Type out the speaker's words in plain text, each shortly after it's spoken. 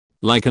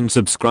Like and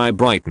subscribe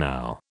right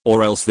now,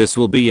 or else this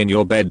will be in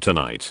your bed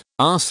tonight.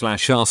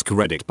 r/ask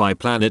Reddit by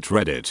Planet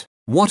Reddit.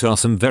 What are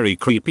some very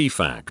creepy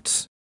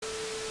facts?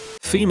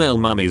 Female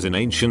mummies in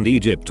ancient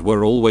Egypt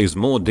were always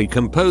more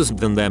decomposed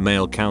than their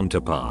male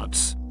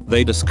counterparts.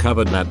 They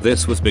discovered that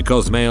this was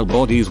because male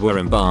bodies were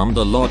embalmed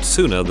a lot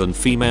sooner than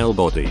female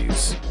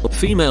bodies.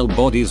 Female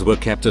bodies were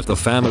kept at the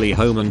family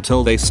home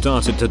until they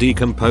started to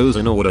decompose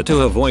in order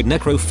to avoid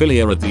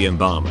necrophilia at the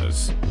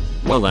embalmers.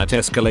 Well, that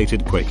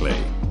escalated quickly.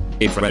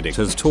 If Reddit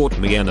has taught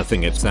me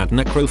anything, it's that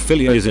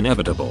necrophilia is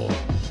inevitable.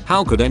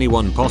 How could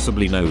anyone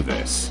possibly know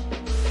this?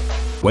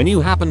 When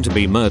you happen to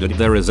be murdered,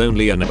 there is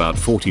only an about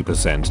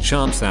 40%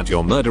 chance that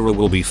your murderer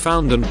will be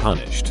found and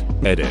punished.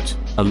 Edit.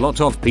 A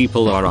lot of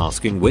people are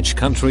asking which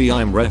country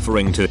I'm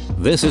referring to.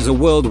 This is a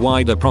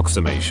worldwide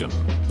approximation.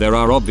 There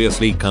are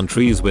obviously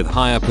countries with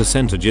higher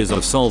percentages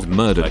of solved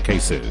murder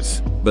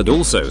cases, but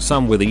also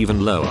some with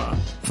even lower.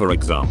 For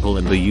example,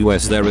 in the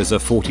US there is a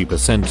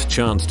 40%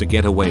 chance to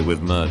get away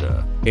with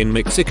murder. In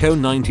Mexico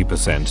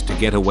 90% to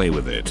get away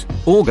with it.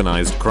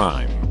 Organized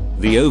crime.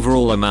 The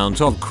overall amount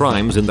of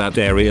crimes in that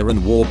area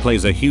and war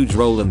plays a huge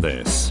role in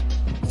this.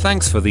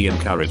 Thanks for the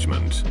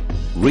encouragement.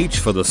 Reach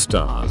for the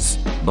stars,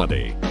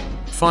 buddy.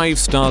 5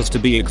 stars to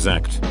be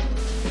exact.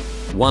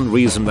 One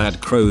reason that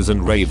crows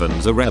and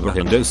ravens are ever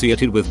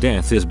associated with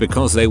death is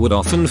because they would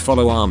often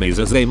follow armies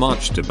as they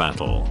marched to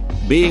battle.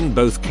 Being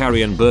both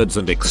carrion birds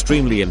and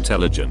extremely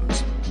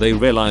intelligent, they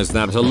realized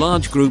that a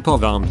large group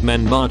of armed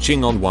men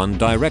marching on one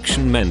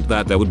direction meant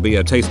that there would be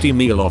a tasty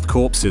meal of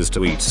corpses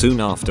to eat soon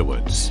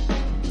afterwards.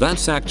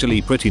 That's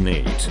actually pretty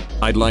neat.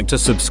 I'd like to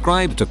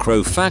subscribe to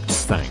Crow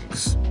Facts,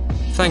 thanks.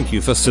 Thank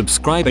you for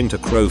subscribing to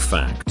Crow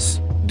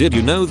Facts. Did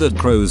you know that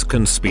crows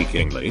can speak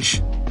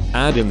English?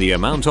 Add in the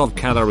amount of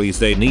calories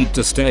they need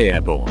to stay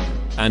airborne,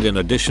 and in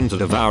addition to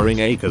devouring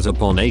acres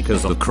upon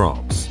acres of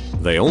crops,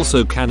 they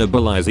also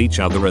cannibalize each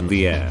other in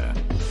the air.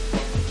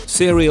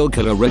 Serial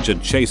killer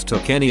Richard Chase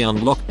took any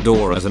unlocked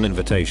door as an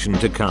invitation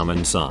to come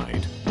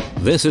inside.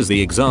 This is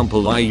the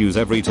example I use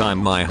every time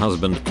my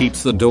husband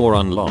keeps the door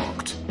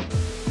unlocked.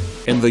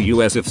 In the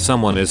US, if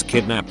someone is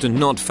kidnapped and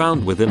not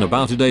found within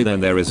about a day,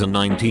 then there is a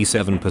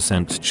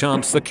 97%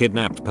 chance the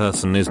kidnapped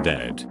person is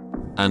dead.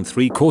 And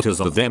 3/4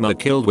 of them are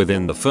killed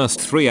within the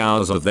first 3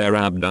 hours of their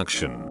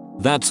abduction.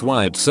 That's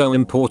why it's so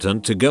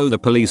important to go the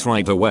police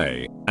right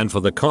away, and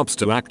for the cops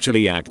to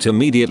actually act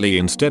immediately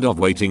instead of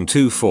waiting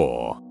 2,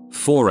 4,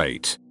 4,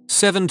 8,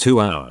 7, 2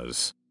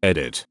 hours.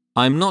 Edit.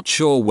 I'm not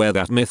sure where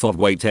that myth of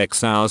wait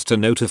X hours to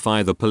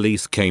notify the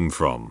police came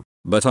from.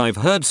 But I've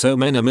heard so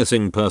many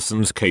missing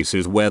persons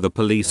cases where the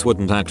police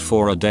wouldn't act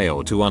for a day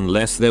or two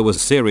unless there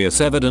was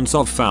serious evidence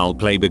of foul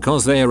play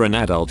because they are an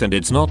adult and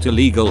it's not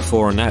illegal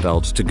for an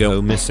adult to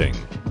go missing.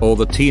 Or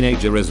the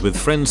teenager is with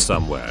friends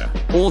somewhere.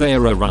 Or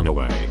they're a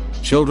runaway.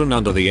 Children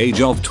under the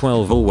age of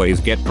 12 always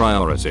get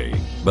priority,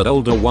 but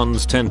older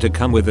ones tend to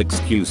come with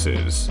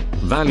excuses.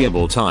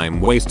 Valuable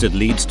time wasted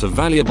leads to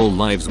valuable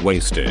lives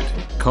wasted,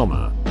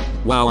 comma.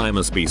 Wow, I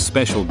must be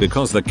special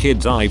because the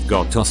kids I've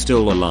got are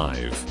still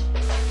alive.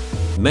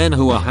 Men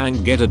who are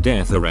hanged get a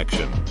death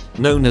erection,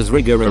 known as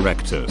rigor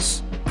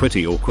erectus.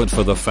 Pretty awkward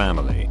for the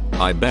family,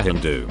 I bet in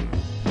Doom.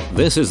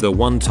 This is the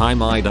one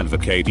time I'd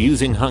advocate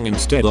using hung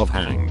instead of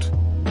hanged.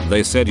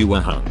 They said you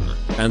were hung,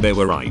 and they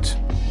were right.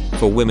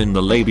 For women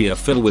the labia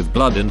fill with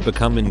blood and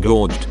become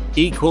engorged.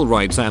 Equal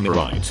rights, am I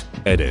right?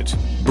 Edit.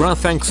 Bruh,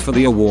 thanks for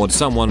the award.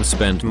 Someone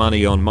spent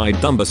money on my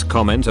dumbest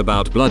comment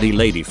about bloody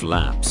lady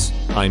flaps.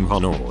 I'm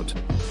honored.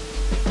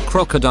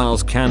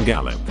 Crocodiles can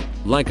gallop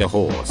like a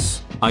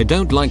horse. I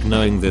don't like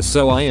knowing this,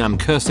 so I am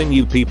cursing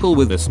you people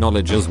with this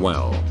knowledge as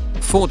well.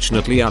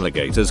 Fortunately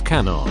alligators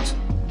cannot.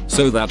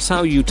 So that's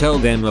how you tell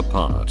them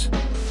apart.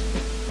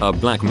 A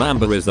black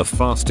mamba is the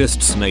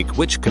fastest snake,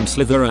 which can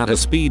slither at a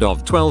speed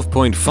of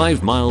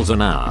 12.5 miles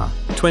an hour,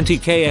 20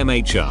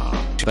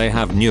 km/h. They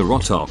have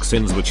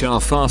neurotoxins which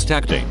are fast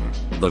acting.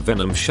 The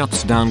venom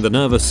shuts down the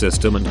nervous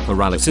system and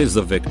paralyzes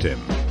the victim.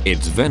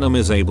 Its venom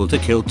is able to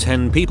kill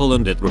 10 people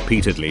and it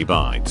repeatedly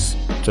bites.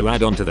 To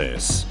add on to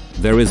this,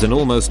 there is an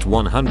almost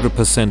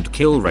 100%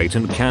 kill rate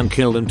and can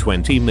kill in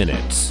 20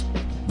 minutes.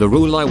 The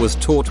rule I was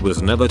taught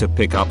was never to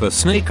pick up a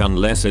snake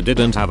unless it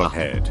didn't have a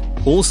head.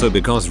 Also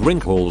because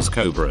Rinkhall's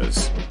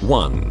cobras.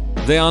 1.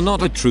 They are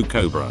not a true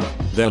cobra.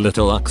 Their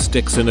little uck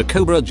sticks in a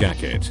cobra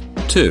jacket.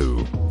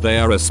 2. They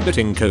are a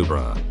spitting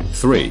cobra.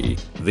 3.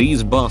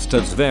 These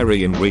bastards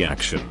vary in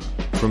reaction.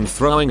 From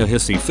throwing a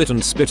hissy fit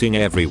and spitting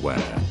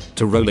everywhere,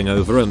 to rolling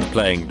over and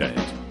playing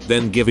dead,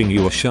 then giving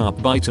you a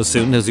sharp bite as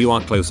soon as you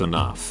are close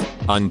enough.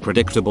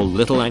 Unpredictable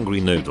little angry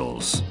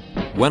noodles.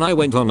 When I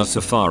went on a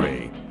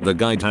safari, the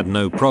guide had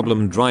no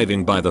problem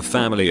driving by the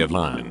family of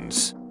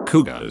lions,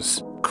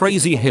 cougars,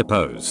 crazy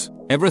hippos,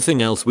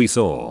 everything else we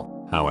saw.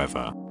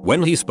 However,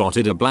 when he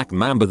spotted a black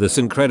mamba, this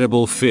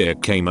incredible fear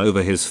came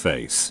over his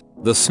face.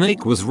 The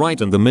snake was right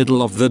in the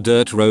middle of the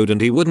dirt road and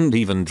he wouldn't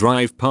even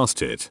drive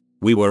past it.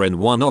 We were in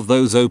one of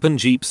those open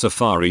Jeep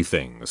safari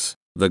things.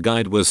 The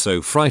guide was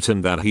so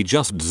frightened that he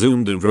just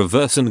zoomed in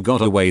reverse and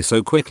got away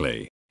so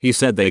quickly. He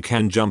said they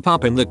can jump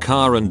up in the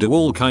car and do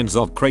all kinds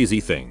of crazy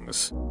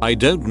things. I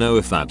don't know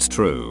if that's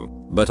true,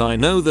 but I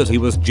know that he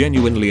was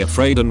genuinely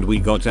afraid and we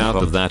got out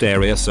of that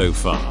area so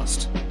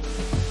fast.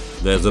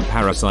 There's a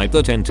parasite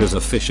that enters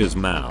a fish's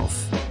mouth,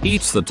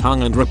 eats the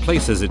tongue and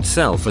replaces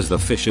itself as the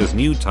fish's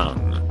new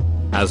tongue.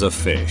 As a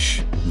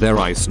fish, there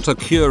isn't a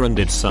cure and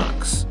it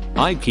sucks.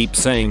 I keep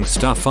saying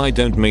stuff I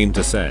don't mean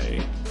to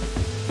say.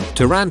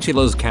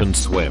 Tarantulas can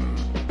swim.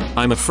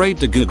 I'm afraid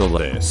to Google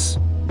this.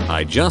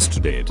 I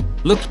just did.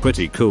 Looked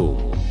pretty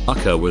cool.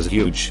 Ucker was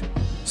huge.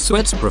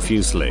 Sweats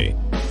profusely.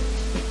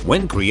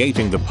 When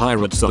creating the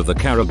Pirates of the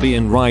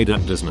Caribbean ride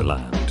at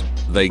Disneyland,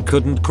 they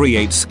couldn't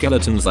create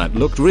skeletons that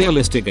looked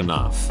realistic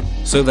enough,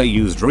 so they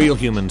used real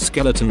human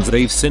skeletons.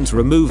 They've since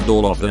removed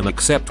all of them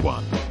except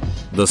one.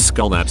 The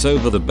skull that's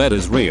over the bed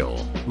is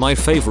real. My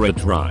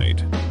favorite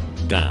ride.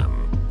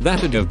 Damn.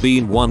 That'd have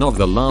been one of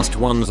the last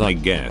ones I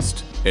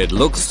guessed. It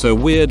looks so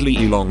weirdly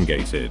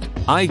elongated.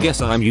 I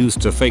guess I'm used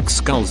to fake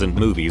skulls in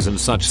movies and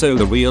such, so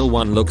the real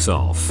one looks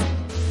off.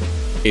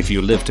 If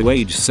you live to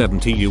age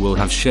 70 you will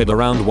have shed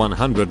around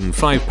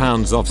 105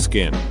 pounds of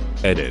skin.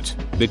 Edit.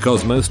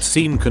 Because most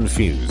seem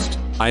confused.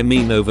 I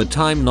mean over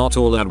time, not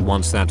all at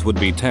once. That would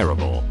be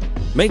terrible.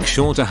 Make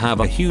sure to have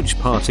a huge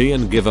party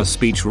and give a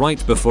speech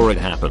right before it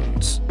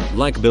happens.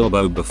 Like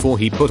Bilbo before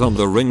he put on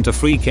the ring to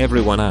freak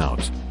everyone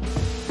out.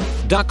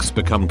 Ducks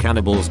become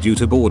cannibals due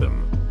to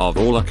boredom. Of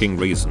all fucking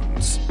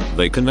reasons.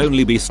 They can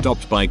only be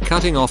stopped by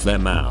cutting off their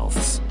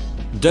mouths.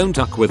 Don't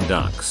duck with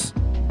ducks.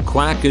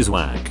 Quack is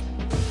whack.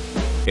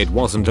 It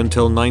wasn't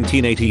until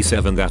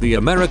 1987 that the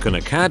American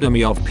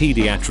Academy of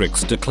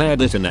Pediatrics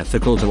declared it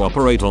unethical to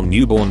operate on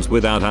newborns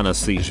without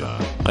anesthesia.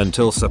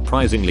 Until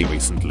surprisingly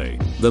recently,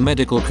 the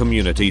medical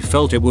community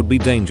felt it would be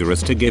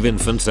dangerous to give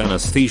infants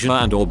anesthesia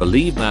and or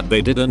believe that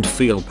they didn't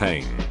feel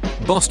pain.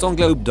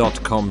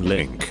 BostonGlobe.com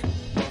link.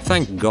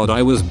 Thank God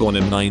I was born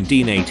in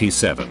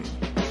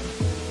 1987.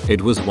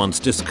 It was once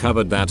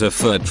discovered that a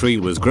fir tree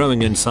was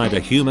growing inside a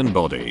human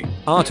body.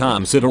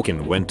 Artem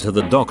Sidorkin went to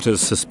the doctors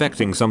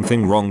suspecting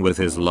something wrong with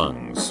his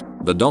lungs.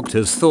 The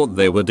doctors thought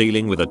they were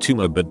dealing with a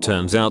tumor, but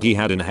turns out he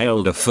had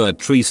inhaled a fir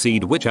tree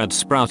seed which had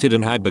sprouted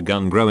and had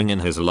begun growing in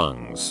his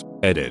lungs.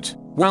 Edit.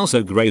 Wow,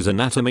 so Grey's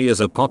Anatomy is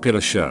a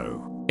popular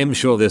show. I'm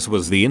sure this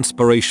was the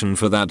inspiration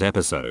for that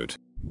episode.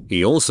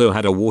 He also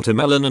had a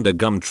watermelon and a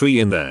gum tree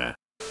in there.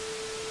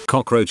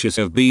 Cockroaches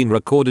have been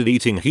recorded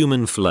eating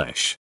human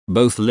flesh,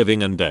 both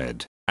living and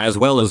dead, as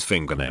well as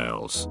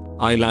fingernails,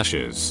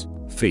 eyelashes,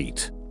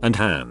 feet, and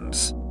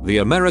hands. The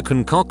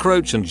American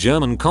cockroach and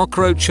German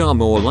cockroach are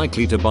more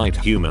likely to bite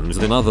humans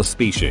than other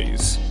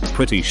species.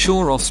 Pretty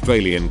sure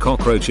Australian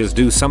cockroaches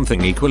do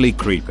something equally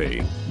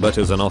creepy, but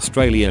as an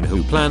Australian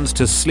who plans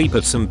to sleep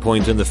at some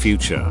point in the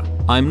future,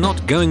 I'm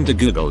not going to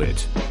Google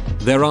it.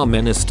 There are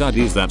many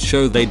studies that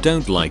show they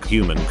don't like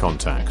human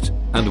contact,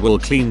 and will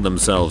clean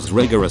themselves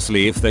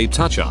rigorously if they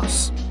touch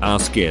us. Our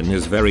skin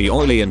is very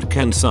oily and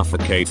can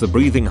suffocate the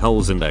breathing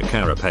holes in their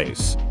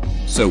carapace.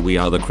 So we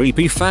are the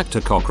creepy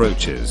factor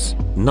cockroaches.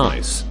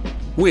 Nice.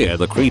 We're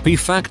the creepy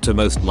factor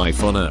most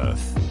life on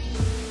Earth.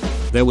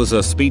 There was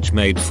a speech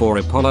made for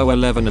Apollo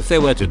 11 if they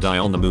were to die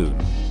on the moon.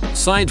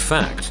 Side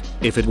fact,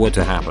 if it were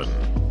to happen,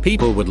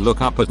 people would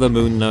look up at the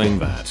moon knowing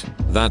that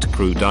that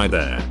crew died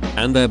there,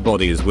 and their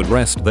bodies would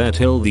rest there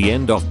till the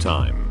end of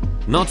time.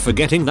 Not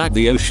forgetting that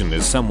the ocean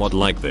is somewhat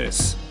like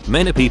this.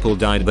 Many people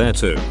died there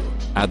too,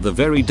 at the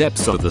very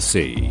depths of the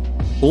sea.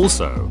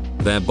 Also,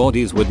 their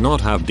bodies would not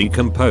have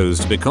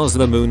decomposed because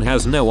the moon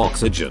has no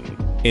oxygen.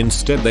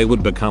 Instead they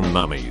would become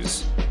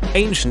mummies.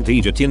 Ancient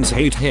Egyptians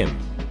hate him.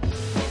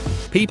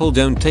 People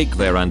don't take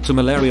their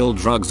antimalarial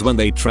drugs when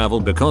they travel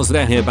because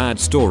they hear bad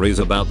stories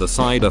about the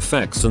side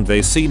effects and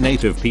they see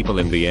native people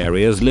in the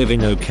areas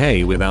living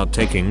okay without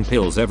taking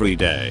pills every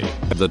day.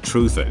 The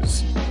truth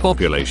is,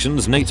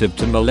 populations native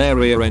to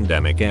malaria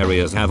endemic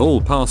areas have all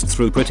passed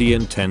through pretty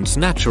intense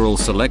natural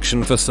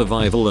selection for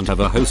survival and have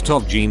a host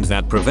of genes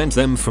that prevent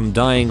them from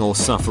dying or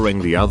suffering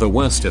the other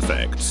worst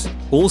effects.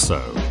 Also,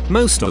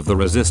 most of the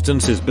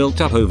resistance is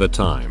built up over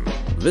time.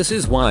 This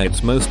is why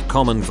it's most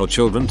common for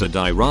children to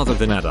die rather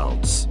than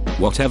adults.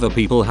 Whatever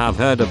people have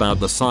heard about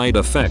the side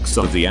effects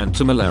of the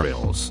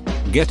antimalarials,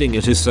 getting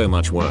it is so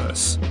much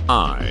worse.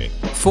 I,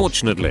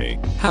 fortunately,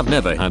 have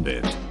never had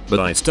it, but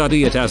I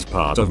study it as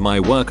part of my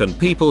work and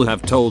people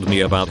have told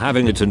me about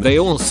having it and they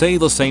all say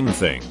the same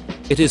thing.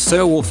 It is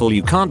so awful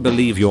you can't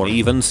believe you're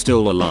even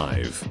still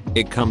alive.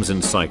 It comes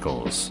in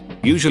cycles,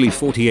 usually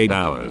 48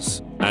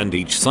 hours, and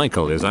each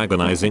cycle is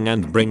agonizing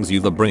and brings you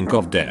the brink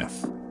of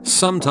death.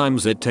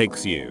 Sometimes it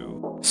takes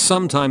you.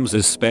 Sometimes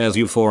it spares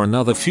you for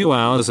another few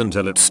hours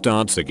until it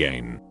starts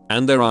again.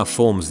 And there are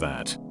forms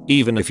that,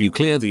 even if you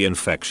clear the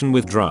infection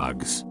with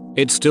drugs,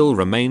 it still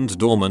remains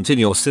dormant in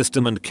your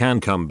system and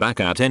can come back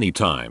at any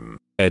time.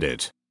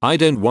 Edit. I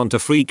don't want to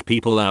freak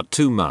people out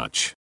too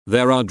much.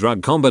 There are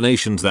drug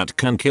combinations that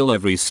can kill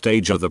every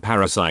stage of the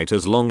parasite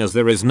as long as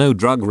there is no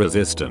drug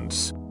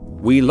resistance.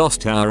 We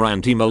lost our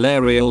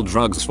anti-malarial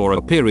drugs for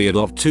a period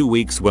of 2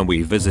 weeks when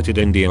we visited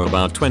India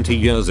about 20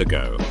 years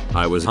ago.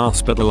 I was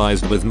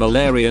hospitalized with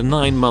malaria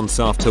 9 months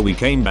after we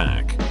came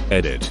back.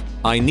 Edit.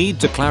 I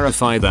need to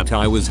clarify that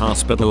I was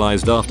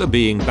hospitalized after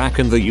being back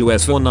in the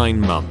US for 9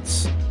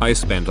 months. I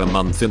spent a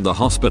month in the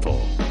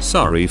hospital.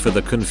 Sorry for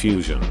the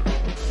confusion.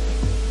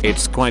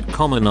 It's quite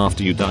common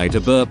after you die to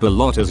burp a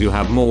lot as you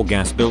have more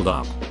gas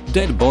buildup.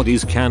 Dead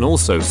bodies can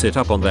also sit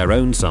up on their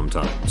own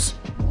sometimes.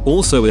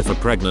 Also, if a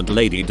pregnant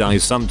lady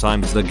dies,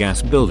 sometimes the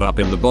gas buildup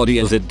in the body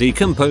as it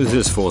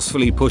decomposes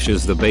forcefully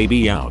pushes the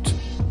baby out.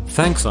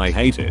 Thanks, I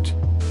hate it.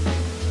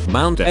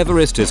 Mount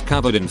Everest is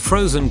covered in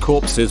frozen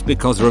corpses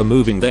because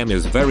removing them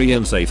is very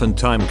unsafe and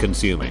time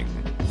consuming.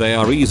 They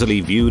are easily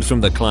viewed from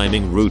the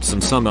climbing routes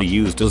and some are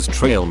used as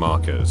trail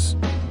markers.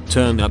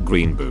 Turn up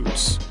green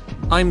boots.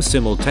 I'm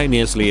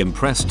simultaneously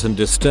impressed and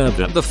disturbed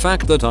at the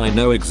fact that I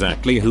know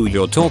exactly who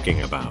you're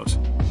talking about.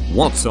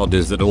 What's odd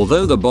is that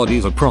although the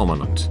bodies are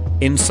prominent,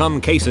 in some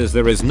cases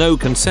there is no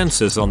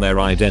consensus on their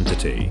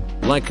identity.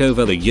 Like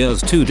over the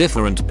years 2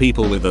 different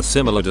people with a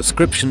similar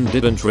description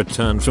didn't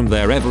return from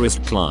their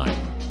Everest climb.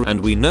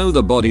 And we know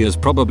the body is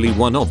probably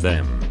one of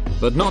them,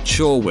 but not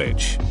sure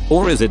which.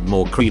 Or is it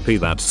more creepy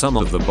that some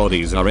of the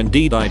bodies are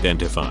indeed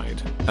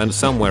identified, and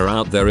somewhere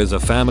out there is a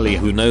family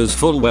who knows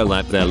full well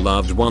that their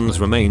loved one's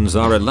remains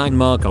are a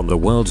landmark on the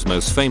world's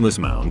most famous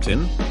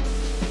mountain?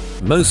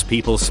 Most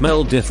people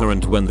smell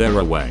different when they're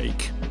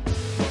awake.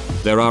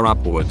 There are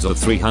upwards of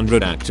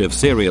 300 active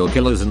serial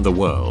killers in the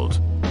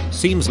world.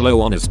 Seems low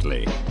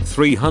honestly.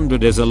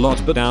 300 is a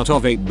lot, but out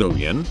of 8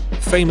 billion,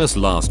 famous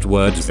last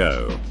words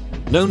though,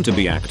 known to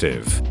be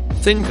active.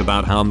 Think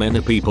about how many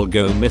people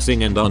go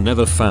missing and are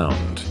never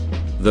found.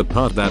 The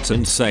part that's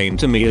insane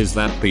to me is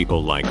that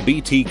people like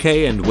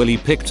BTK and Willie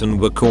Picton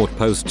were caught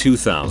post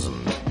 2000,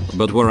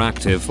 but were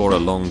active for a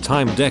long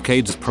time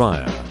decades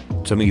prior.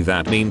 To me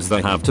that means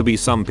there have to be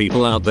some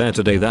people out there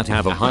today that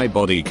have a high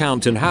body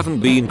count and haven't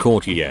been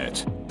caught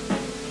yet.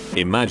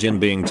 Imagine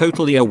being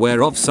totally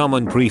aware of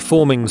someone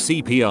performing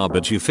CPR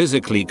but you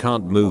physically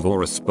can't move or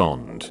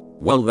respond.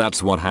 Well,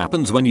 that's what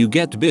happens when you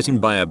get bitten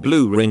by a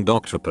blue-ringed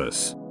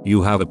octopus.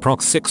 You have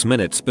approx 6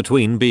 minutes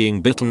between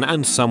being bitten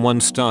and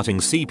someone starting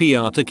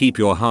CPR to keep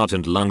your heart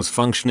and lungs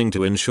functioning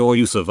to ensure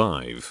you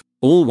survive,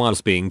 all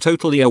whilst being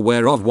totally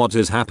aware of what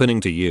is happening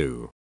to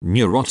you.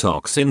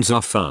 Neurotoxins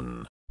are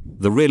fun.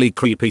 The really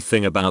creepy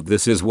thing about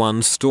this is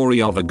one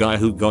story of a guy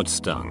who got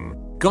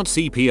stung, got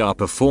CPR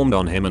performed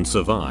on him and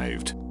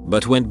survived,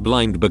 but went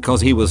blind because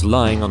he was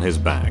lying on his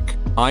back,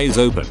 eyes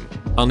open,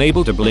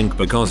 unable to blink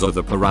because of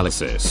the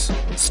paralysis,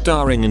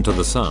 staring into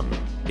the sun.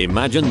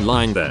 Imagine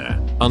lying there,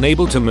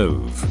 unable to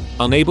move,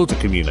 unable to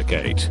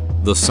communicate,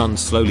 the sun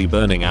slowly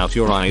burning out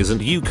your eyes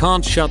and you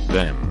can't shut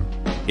them.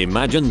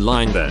 Imagine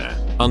lying there,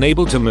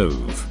 unable to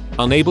move,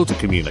 unable to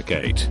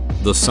communicate,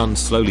 the sun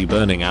slowly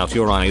burning out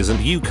your eyes and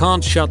you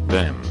can't shut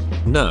them.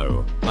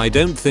 No, I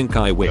don't think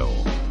I will.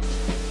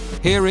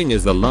 Hearing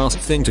is the last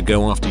thing to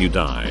go after you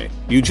die.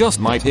 You just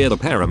might hear the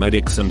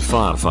paramedics and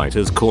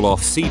firefighters call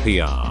off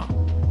CPR.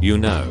 You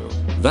know,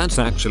 that's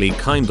actually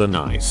kinda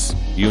nice.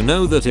 You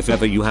know that if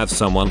ever you have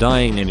someone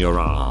dying in your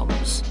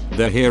arms,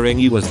 they're hearing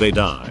you as they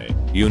die.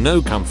 You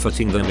know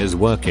comforting them is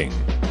working.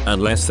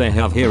 Unless they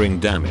have hearing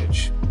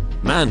damage.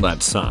 Man,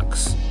 that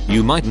sucks.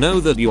 You might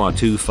know that you are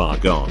too far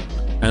gone,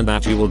 and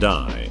that you will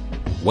die.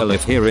 Well,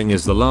 if hearing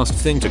is the last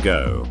thing to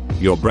go,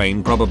 your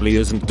brain probably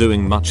isn't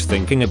doing much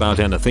thinking about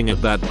anything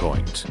at that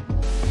point.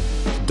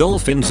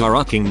 Dolphins are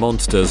fucking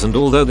monsters, and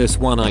although this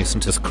one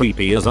isn't as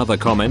creepy as other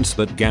comments,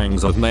 but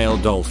gangs of male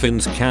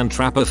dolphins can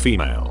trap a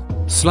female,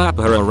 slap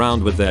her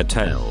around with their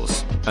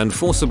tails, and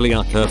forcibly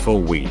uck her for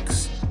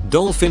weeks.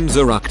 Dolphins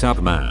are ucked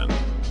up, man.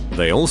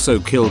 They also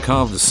kill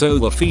calves so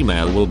the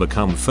female will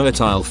become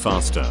fertile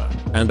faster,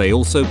 and they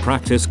also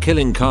practice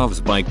killing calves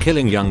by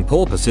killing young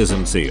porpoises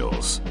and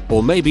seals.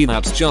 Or maybe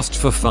that's just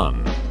for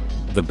fun.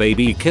 The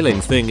baby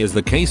killing thing is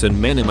the case in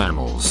many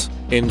mammals.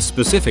 In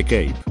specific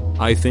ape,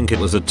 I think it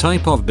was a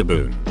type of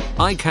baboon.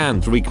 I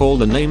can't recall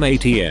the name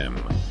ATM.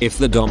 If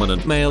the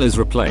dominant male is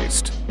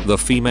replaced, the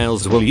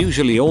females will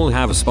usually all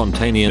have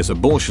spontaneous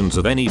abortions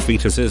of any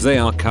fetuses they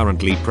are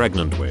currently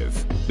pregnant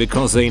with,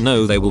 because they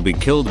know they will be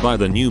killed by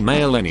the new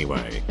male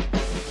anyway.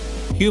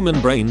 Human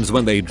brains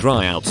when they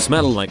dry out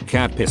smell like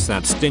cat piss,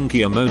 that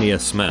stinky ammonia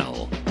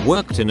smell.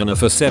 Worked in INA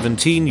for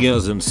 17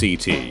 years in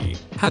CT.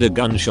 Had a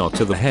gunshot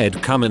to the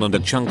head come in and a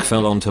chunk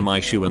fell onto my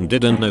shoe and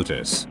didn't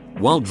notice.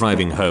 While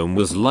driving home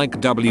was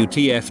like,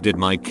 WTF, did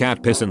my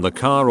cat piss in the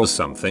car or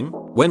something?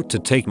 Went to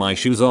take my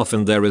shoes off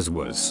and there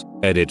was.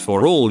 Edit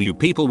for all you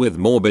people with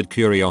morbid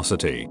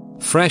curiosity.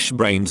 Fresh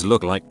brains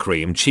look like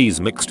cream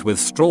cheese mixed with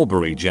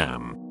strawberry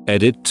jam.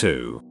 Edit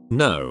 2.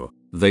 No,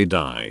 they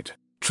died.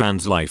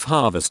 Trans life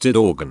harvested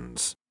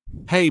organs.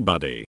 Hey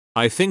buddy,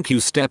 I think you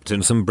stepped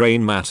in some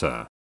brain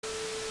matter.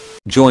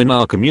 Join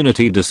our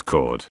community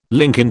Discord,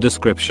 link in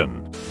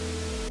description.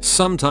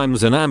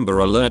 Sometimes an Amber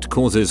Alert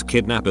causes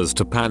kidnappers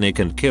to panic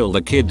and kill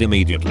the kid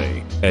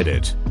immediately.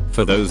 Edit.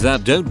 For those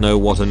that don't know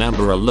what an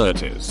Amber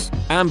Alert is,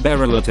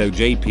 Amber Alert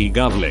OJP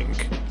Gov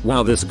link.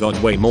 Wow, this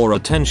got way more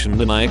attention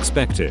than I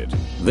expected.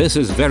 This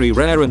is very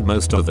rare and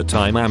most of the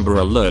time Amber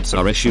Alerts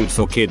are issued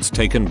for kids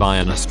taken by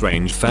an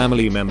estranged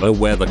family member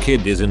where the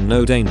kid is in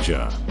no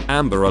danger.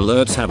 Amber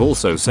Alerts have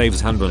also saved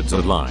hundreds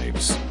of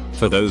lives.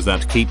 For those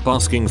that keep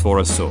asking for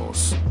a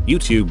source,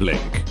 YouTube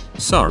link.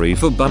 Sorry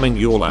for bumming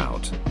you all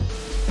out.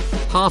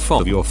 Half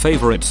of your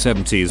favorite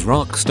 70s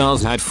rock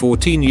stars had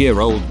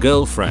 14-year-old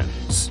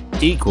girlfriends.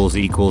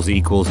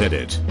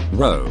 Edit.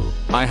 Whoa.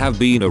 I have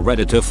been a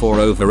Redditor for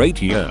over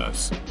 8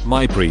 years.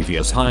 My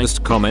previous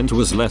highest comment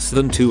was less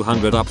than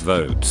 200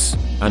 upvotes.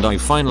 And I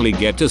finally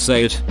get to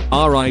say it,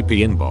 RIP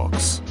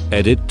inbox.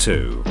 Edit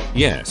 2.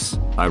 Yes,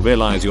 I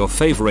realize your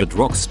favorite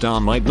rock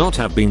star might not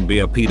have been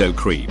a pedo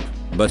creep.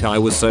 But I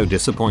was so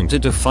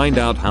disappointed to find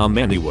out how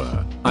many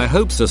were. I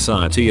hope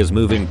society is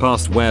moving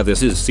past where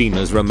this is seen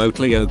as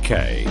remotely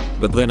okay.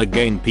 But then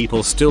again,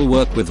 people still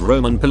work with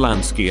Roman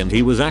Polanski and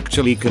he was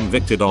actually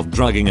convicted of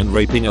drugging and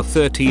raping a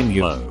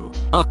 13-year-old.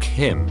 Uck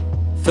him.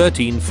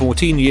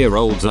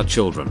 13-14-year-olds are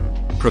children.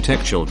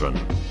 Protect children.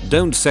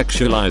 Don't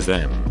sexualize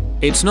them.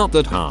 It's not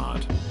that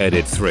hard.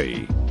 Edit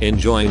 3.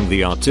 Enjoying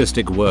the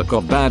artistic work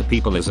of bad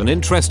people is an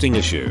interesting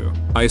issue.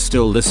 I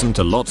still listen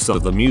to lots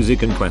of the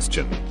music in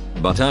question.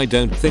 But I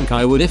don't think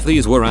I would if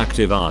these were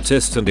active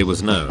artists and it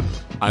was known.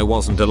 I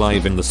wasn't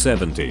alive in the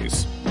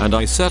 70s, and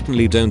I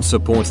certainly don't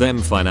support them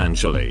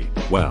financially,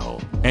 well,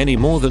 any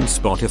more than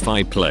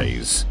Spotify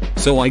plays.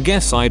 So I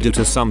guess I do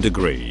to some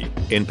degree.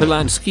 In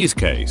Polanski's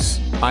case,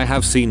 I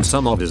have seen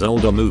some of his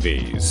older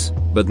movies,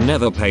 but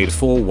never paid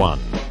for one.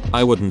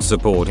 I wouldn't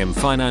support him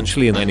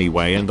financially in any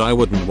way and I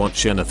wouldn't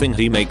watch anything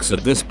he makes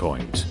at this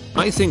point.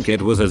 I think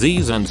it was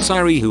Aziz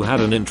Ansari who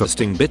had an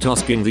interesting bit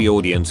asking the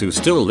audience who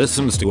still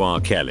listens to R.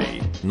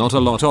 Kelly. Not a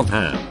lot of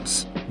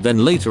hands.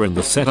 Then later in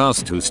the set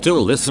asked who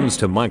still listens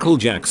to Michael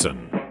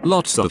Jackson.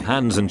 Lots of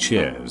hands and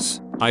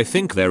cheers. I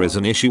think there is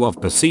an issue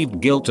of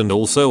perceived guilt and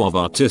also of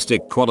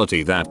artistic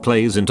quality that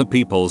plays into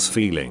people's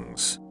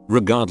feelings.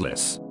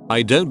 Regardless,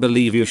 I don't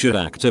believe you should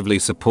actively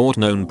support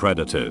known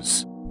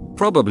predators.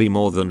 Probably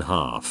more than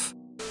half.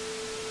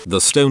 The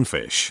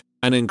stonefish,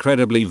 an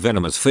incredibly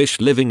venomous fish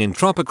living in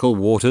tropical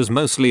waters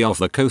mostly off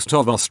the coast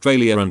of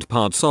Australia and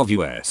parts of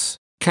US,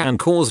 can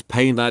cause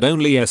pain that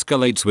only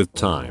escalates with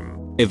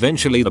time.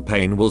 Eventually the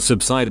pain will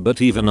subside,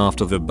 but even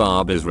after the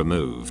barb is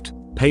removed,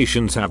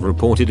 patients have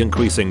reported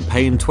increasing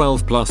pain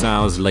 12+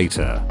 hours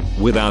later.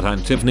 Without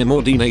antivenom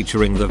or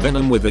denaturing the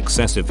venom with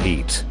excessive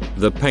heat,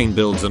 the pain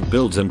builds and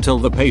builds until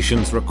the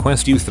patients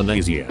request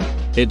euthanasia.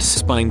 Its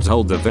spines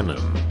hold the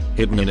venom.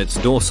 Hidden in its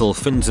dorsal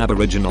fins,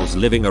 aboriginals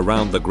living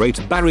around the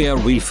Great Barrier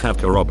Reef have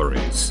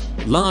corroborees,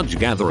 large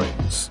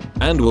gatherings,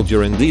 and will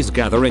during these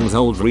gatherings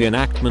hold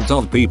reenactment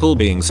of people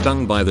being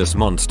stung by this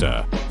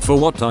monster, for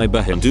what I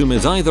assume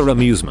is either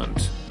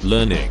amusement,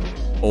 learning,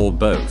 or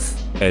both.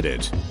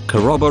 Edit.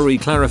 Corroboree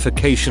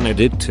clarification.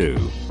 Edit 2.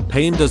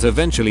 Pain does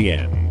eventually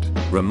end.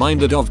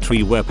 Reminded of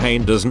tree where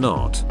pain does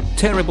not.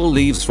 Terrible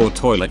leaves for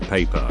toilet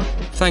paper.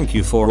 Thank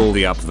you for all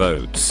the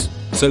upvotes.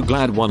 So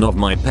glad one of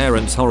my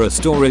parents' horror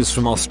stories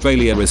from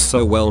Australia is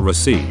so well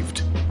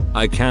received.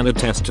 I can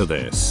attest to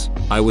this.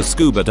 I was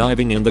scuba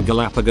diving in the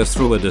Galapagos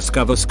through a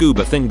Discover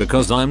Scuba thing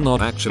because I'm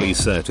not actually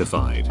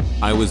certified.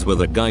 I was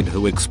with a guide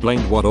who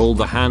explained what all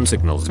the hand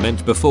signals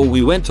meant before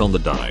we went on the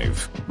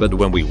dive, but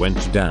when we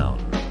went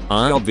down,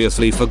 I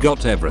obviously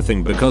forgot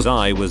everything because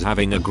I was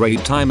having a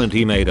great time and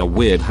he made a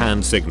weird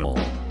hand signal.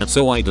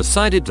 So I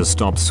decided to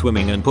stop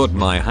swimming and put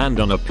my hand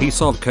on a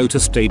piece of coat to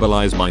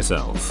stabilize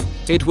myself.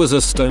 It was a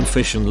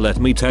stonefish and let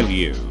me tell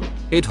you,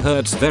 it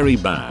hurts very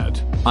bad.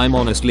 I'm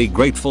honestly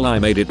grateful I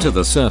made it to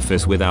the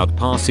surface without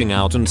passing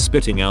out and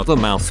spitting out the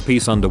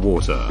mouthpiece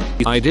underwater.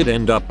 I did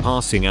end up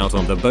passing out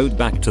on the boat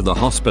back to the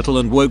hospital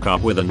and woke up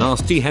with a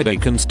nasty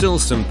headache and still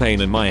some pain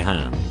in my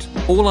hand.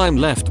 All I'm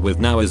left with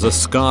now is a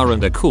scar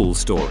and a cool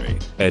story.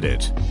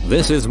 Edit.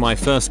 This is my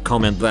first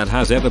comment that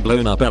has ever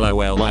blown up.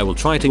 LOL. I will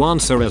try to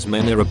answer as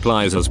many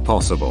replies as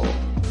possible.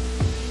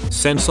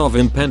 Sense of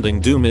impending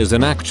doom is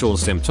an actual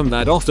symptom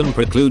that often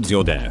precludes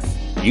your death,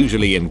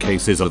 usually in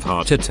cases of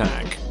heart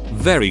attack.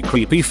 Very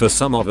creepy for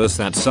some of us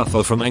that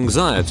suffer from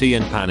anxiety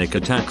and panic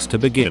attacks to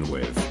begin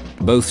with.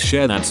 Both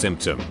share that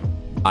symptom.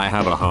 I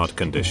have a heart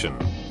condition,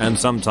 and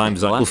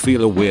sometimes I'll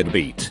feel a weird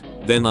beat.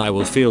 Then I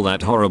will feel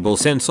that horrible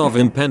sense of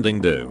impending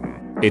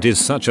doom. It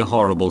is such a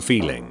horrible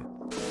feeling.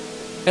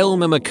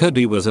 Elmer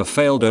McCurdy was a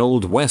failed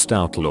Old West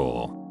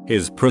outlaw.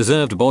 His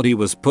preserved body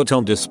was put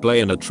on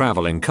display in a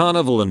traveling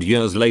carnival and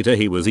years later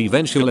he was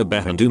eventually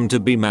doomed to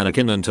be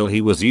mannequin until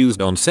he was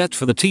used on set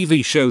for the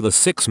TV show The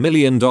 $6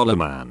 Million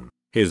Man.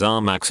 His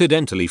arm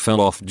accidentally fell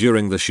off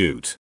during the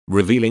shoot,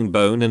 revealing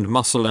bone and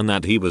muscle and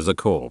that he was a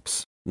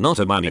corpse, not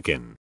a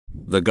mannequin.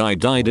 The guy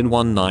died in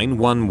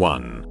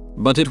 1911,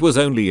 but it was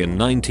only in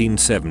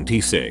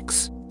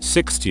 1976,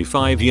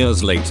 65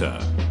 years later,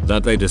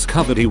 that they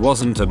discovered he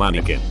wasn't a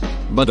mannequin,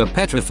 but a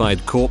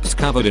petrified corpse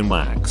covered in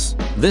wax.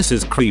 This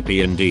is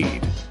creepy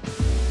indeed.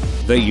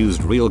 They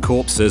used real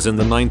corpses in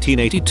the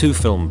 1982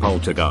 film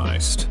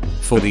Poltergeist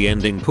for the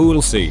ending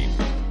pool scene.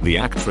 The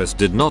actress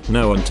did not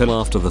know until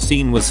after the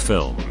scene was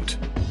filmed.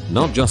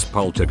 Not just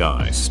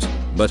Poltergeist,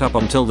 but up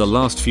until the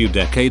last few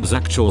decades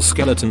actual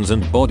skeletons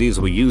and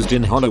bodies were used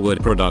in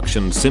Hollywood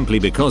productions simply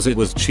because it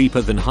was cheaper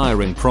than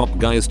hiring prop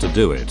guys to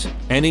do it.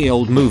 Any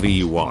old movie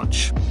you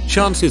watch,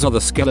 chances are the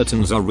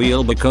skeletons are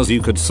real because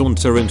you could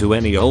saunter into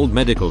any old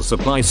medical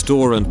supply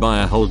store and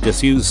buy a whole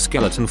disused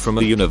skeleton from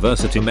a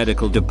university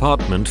medical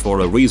department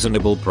for a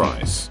reasonable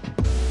price.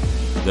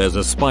 There's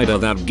a spider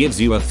that gives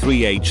you a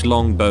 3H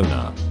long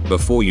boner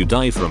before you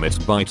die from its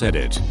bite.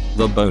 Edit.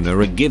 The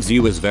boner it gives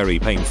you is very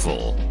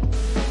painful.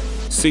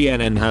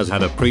 CNN has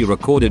had a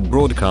pre-recorded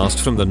broadcast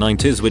from the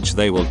 90s which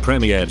they will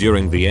premiere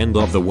during the end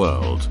of the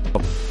world.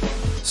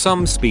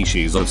 Some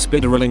species of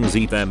spiderlings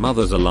eat their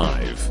mothers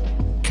alive.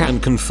 Can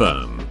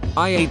confirm.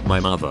 I ate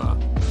my mother.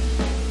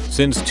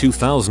 Since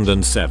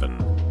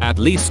 2007, at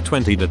least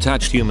 20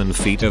 detached human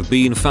feet have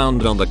been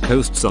found on the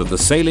coasts of the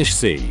Salish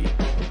Sea.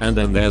 And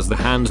then there's the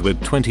hands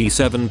with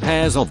 27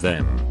 pairs of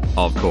them,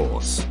 of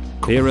course.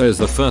 Here is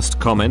the first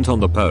comment on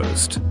the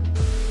post.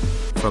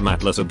 From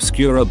Atlas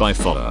Obscura by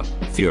Fuller,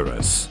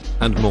 Thurus,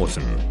 and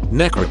Morton,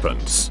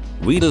 Necropants.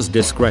 Reader's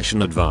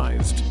discretion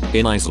advised.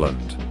 In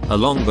Iceland, a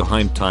long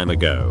behind time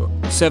ago,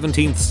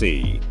 17th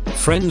C,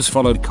 friends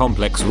followed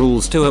complex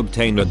rules to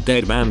obtain a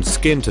dead man's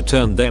skin to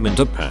turn them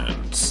into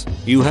pants.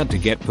 You had to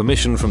get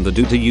permission from the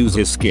dude to use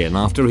his skin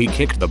after he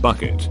kicked the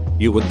bucket.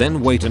 You would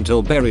then wait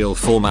until burial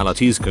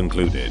formalities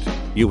concluded.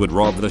 You would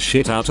rob the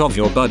shit out of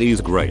your buddy's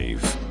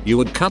grave. You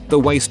would cut the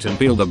waist and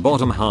peel the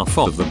bottom half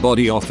of the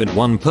body off in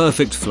one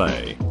perfect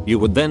flay. You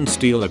would then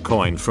steal a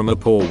coin from a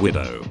poor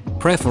widow,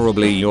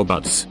 preferably your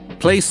butts.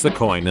 Place the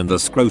coin in the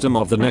scrotum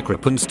of the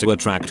necropants to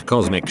attract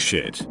cosmic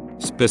shit,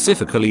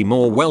 specifically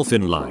more wealth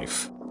in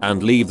life,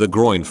 and leave the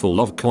groin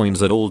full of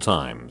coins at all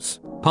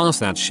times. Pass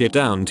that shit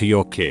down to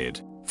your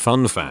kid.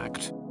 Fun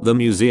fact, the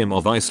Museum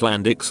of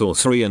Icelandic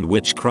Sorcery and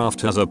Witchcraft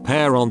has a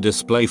pair on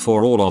display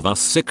for all of us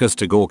sickos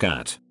to gawk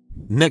at.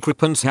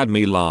 Necropants had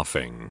me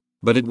laughing,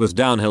 but it was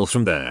downhill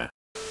from there.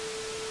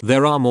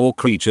 There are more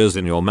creatures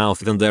in your mouth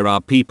than there are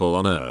people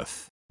on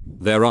Earth.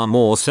 There are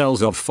more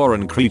cells of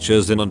foreign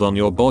creatures in and on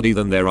your body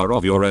than there are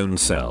of your own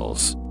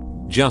cells.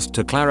 Just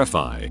to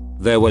clarify,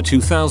 there were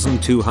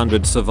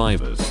 2,200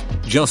 survivors.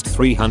 Just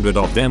 300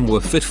 of them were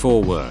fit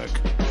for work.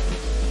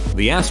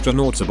 The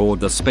astronauts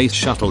aboard the Space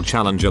Shuttle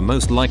Challenger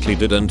most likely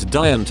didn't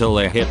die until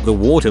they hit the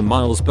water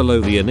miles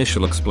below the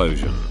initial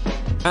explosion.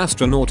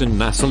 Astronaut and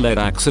NASA-led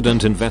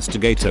accident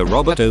investigator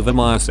Robert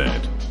Overmyer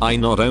said, I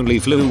not only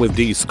flew with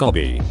D.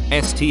 Scobby,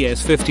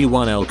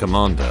 STS-51L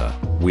commander,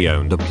 we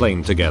owned a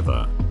plane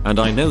together, and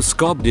I know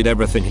Scob did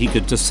everything he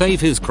could to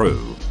save his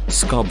crew.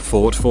 Scob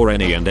fought for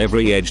any and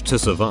every edge to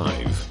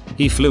survive.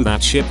 He flew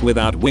that ship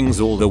without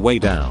wings all the way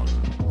down.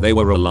 They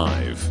were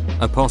alive.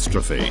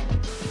 Apostrophe.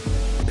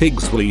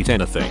 Pigs will eat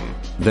anything.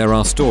 There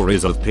are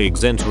stories of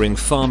pigs entering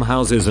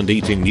farmhouses and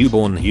eating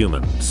newborn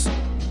humans.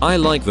 I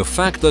like the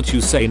fact that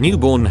you say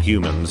newborn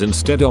humans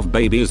instead of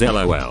babies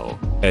lol.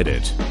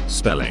 Edit.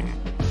 Spelling.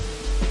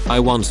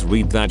 I once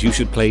read that you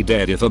should play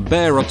dead if a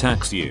bear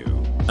attacks you,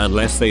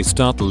 unless they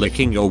start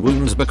licking your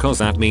wounds because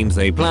that means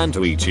they plan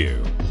to eat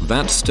you.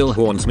 That still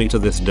haunts me to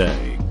this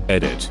day.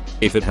 Edit.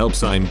 If it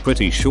helps, I'm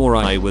pretty sure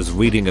I was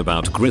reading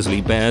about grizzly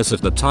bears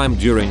at the time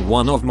during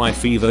one of my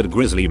fevered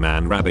grizzly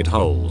man rabbit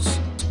holes.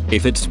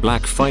 If it's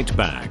black, fight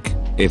back.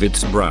 If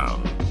it's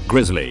brown,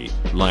 grizzly,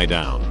 lie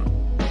down.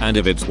 And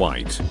if it's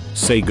white,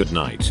 say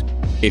goodnight.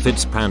 If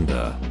it's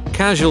panda,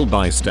 casual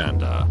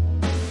bystander.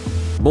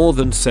 More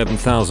than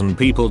 7,000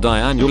 people die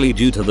annually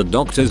due to the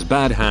doctor's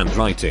bad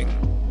handwriting.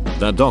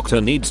 The doctor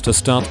needs to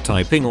start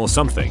typing or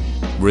something.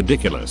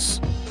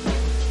 Ridiculous.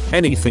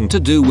 Anything to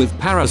do with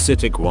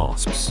parasitic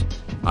wasps.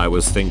 I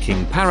was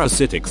thinking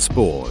parasitic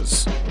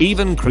spores.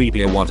 Even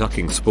creepier what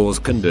ucking spores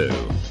can do.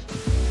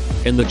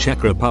 In the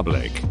Czech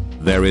Republic,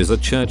 there is a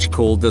church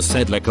called the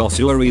Sedlec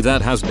Ossuary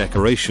that has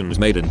decorations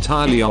made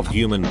entirely of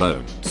human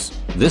bones.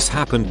 This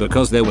happened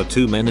because there were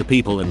too many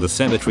people in the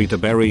cemetery to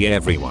bury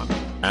everyone,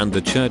 and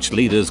the church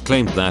leaders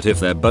claimed that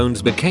if their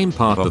bones became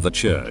part of the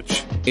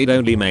church, it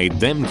only made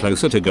them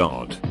closer to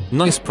God.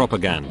 Nice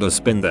propaganda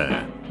spin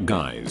there,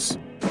 guys.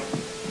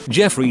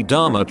 Jeffrey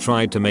Dahmer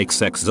tried to make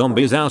sex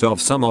zombies out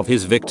of some of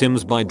his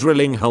victims by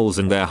drilling holes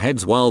in their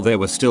heads while they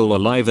were still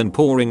alive and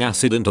pouring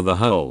acid into the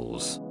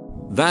holes.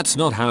 That's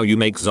not how you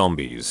make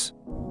zombies.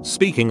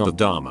 Speaking of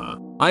Dahmer,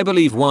 I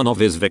believe one of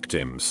his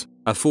victims,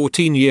 a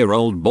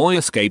 14-year-old boy,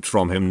 escaped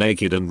from him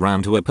naked and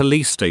ran to a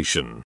police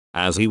station.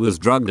 As he was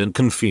drugged and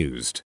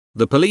confused,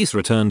 the police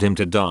returned him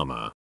to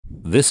Dahmer.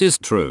 This is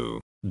true.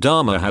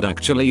 Dahmer had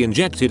actually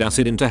injected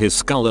acid into his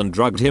skull and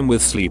drugged him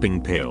with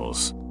sleeping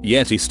pills.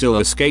 Yet he still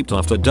escaped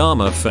after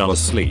Dahmer fell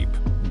asleep.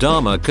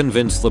 Dahmer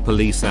convinced the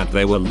police that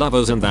they were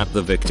lovers and that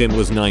the victim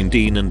was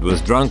 19 and was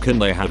drunk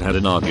and they had had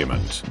an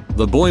argument.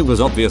 The boy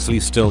was obviously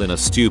still in a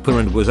stupor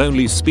and was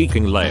only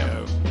speaking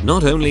Leo.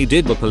 Not only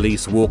did the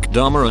police walk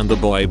Dahmer and the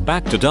boy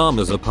back to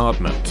Dahmer's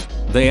apartment,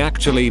 they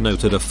actually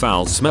noted a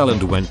foul smell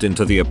and went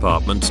into the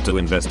apartment to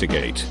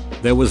investigate.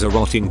 There was a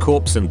rotting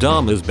corpse in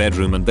Dahmer's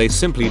bedroom and they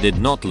simply did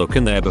not look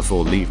in there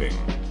before leaving.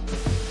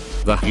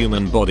 The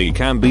human body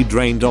can be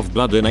drained of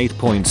blood in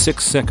 8.6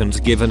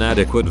 seconds given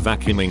adequate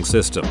vacuuming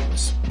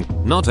systems.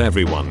 Not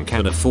everyone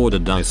can afford a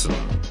Dyson.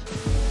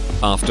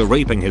 After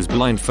raping his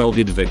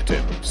blindfolded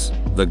victims,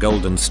 the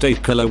Golden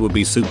State Killer would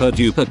be super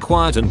duper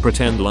quiet and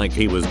pretend like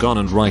he was gone,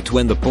 and right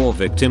when the poor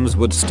victims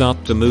would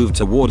start to move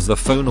towards the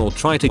phone or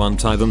try to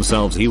untie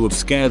themselves, he would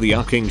scare the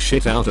yucking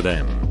shit out of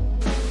them.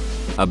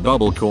 A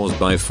bubble caused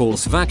by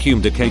false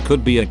vacuum decay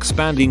could be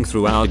expanding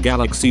through our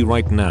galaxy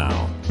right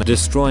now,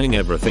 destroying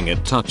everything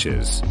it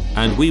touches,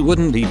 and we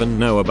wouldn't even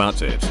know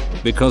about it,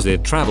 because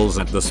it travels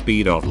at the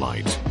speed of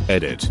light.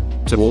 Edit.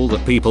 To all the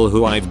people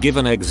who I've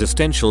given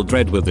existential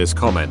dread with this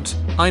comment,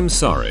 I'm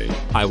sorry,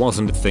 I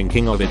wasn't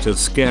thinking of it as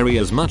scary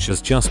as much as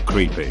just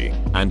creepy,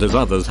 and as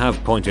others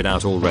have pointed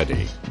out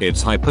already,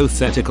 it's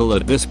hypothetical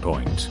at this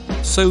point,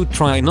 so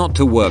try not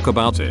to work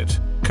about it,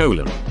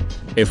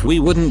 If we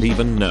wouldn't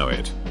even know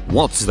it,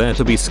 what's there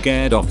to be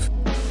scared of?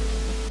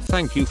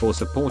 Thank you for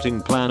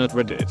supporting Planet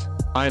Reddit.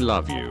 I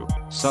love you.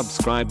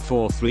 Subscribe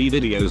for 3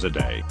 videos a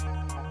day.